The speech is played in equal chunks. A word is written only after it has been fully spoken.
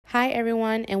Hi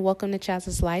everyone and welcome to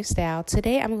Chaz's Lifestyle.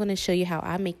 Today I'm going to show you how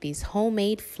I make these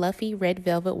homemade fluffy red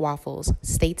velvet waffles.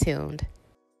 Stay tuned.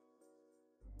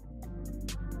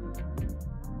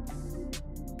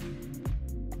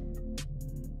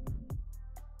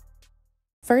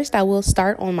 First, I will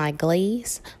start on my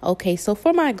glaze. Okay, so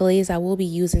for my glaze, I will be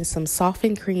using some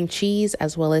softened cream cheese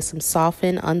as well as some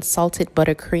softened unsalted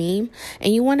buttercream.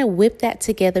 And you want to whip that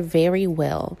together very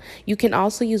well. You can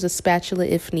also use a spatula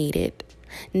if needed.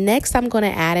 Next, I'm going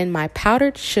to add in my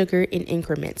powdered sugar in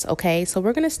increments, okay? So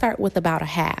we're going to start with about a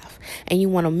half. And you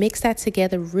want to mix that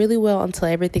together really well until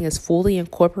everything is fully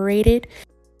incorporated.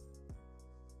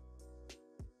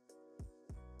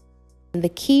 The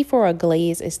key for a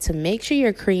glaze is to make sure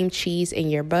your cream cheese and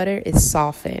your butter is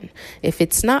softened. If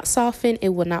it's not softened, it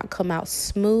will not come out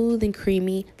smooth and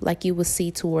creamy like you will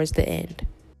see towards the end.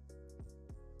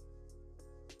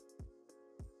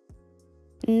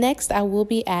 Next, I will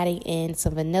be adding in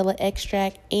some vanilla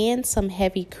extract and some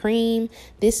heavy cream.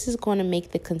 This is going to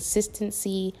make the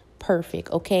consistency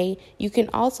perfect, okay? You can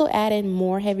also add in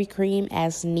more heavy cream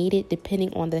as needed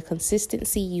depending on the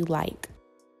consistency you like.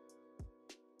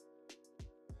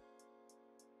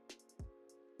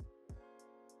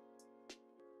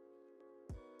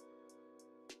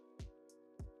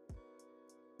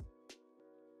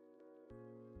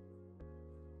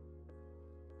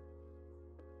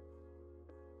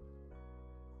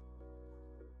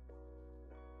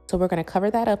 So we're going to cover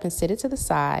that up and set it to the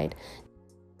side.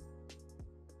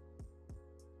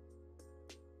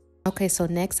 Okay, so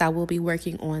next I will be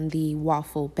working on the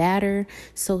waffle batter.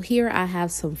 So here I have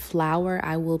some flour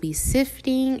I will be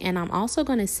sifting, and I'm also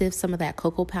going to sift some of that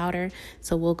cocoa powder.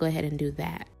 So we'll go ahead and do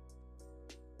that.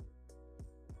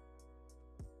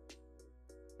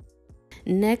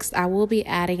 Next, I will be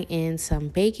adding in some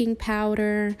baking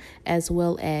powder as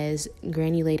well as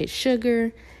granulated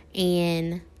sugar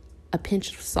and a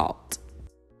pinch of salt.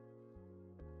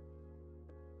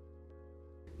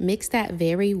 Mix that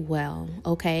very well,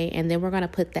 okay? And then we're going to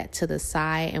put that to the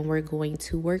side and we're going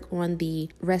to work on the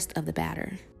rest of the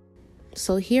batter.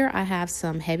 So here I have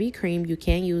some heavy cream. You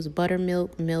can use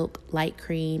buttermilk, milk, light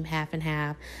cream, half and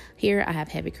half. Here I have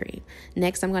heavy cream.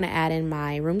 Next, I'm going to add in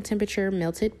my room temperature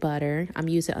melted butter. I'm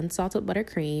using unsalted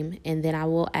buttercream, and then I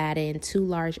will add in 2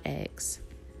 large eggs.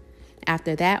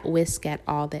 After that, whisk at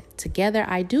all that together.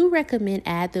 I do recommend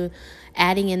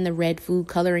adding in the red food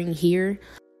coloring here.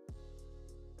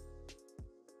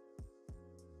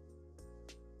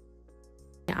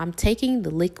 I'm taking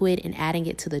the liquid and adding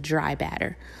it to the dry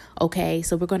batter. Okay,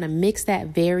 so we're going to mix that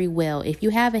very well. If you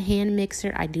have a hand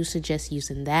mixer, I do suggest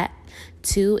using that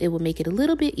too. It will make it a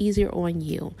little bit easier on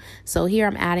you. So here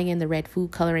I'm adding in the red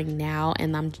food coloring now,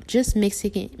 and I'm just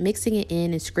mixing it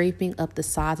in and scraping up the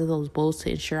sides of those bowls to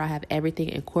ensure I have everything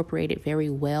incorporated very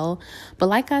well. But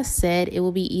like I said, it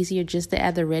will be easier just to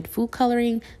add the red food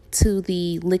coloring to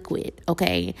the liquid,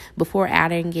 okay, before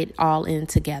adding it all in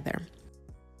together.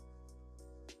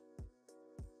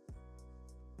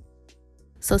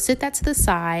 So set that to the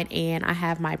side, and I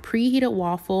have my preheated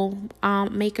waffle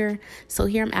maker. So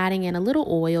here I'm adding in a little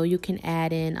oil. You can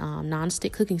add in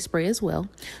non-stick cooking spray as well.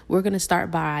 We're going to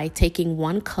start by taking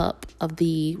 1 cup of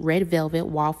the red velvet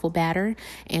waffle batter,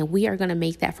 and we are going to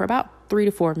make that for about 3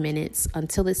 to 4 minutes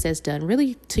until it says done,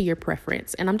 really to your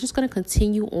preference. And I'm just going to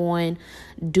continue on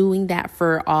doing that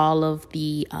for all of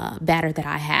the batter that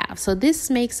I have. So this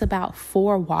makes about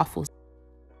 4 waffles.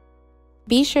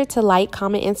 Be sure to like,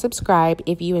 comment, and subscribe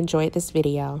if you enjoyed this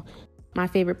video. My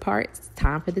favorite part,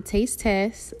 time for the taste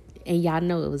test. And y'all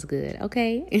know it was good,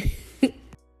 okay?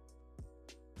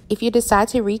 If you decide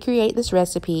to recreate this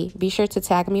recipe, be sure to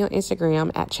tag me on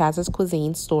Instagram at Chaz's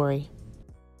Cuisines Story.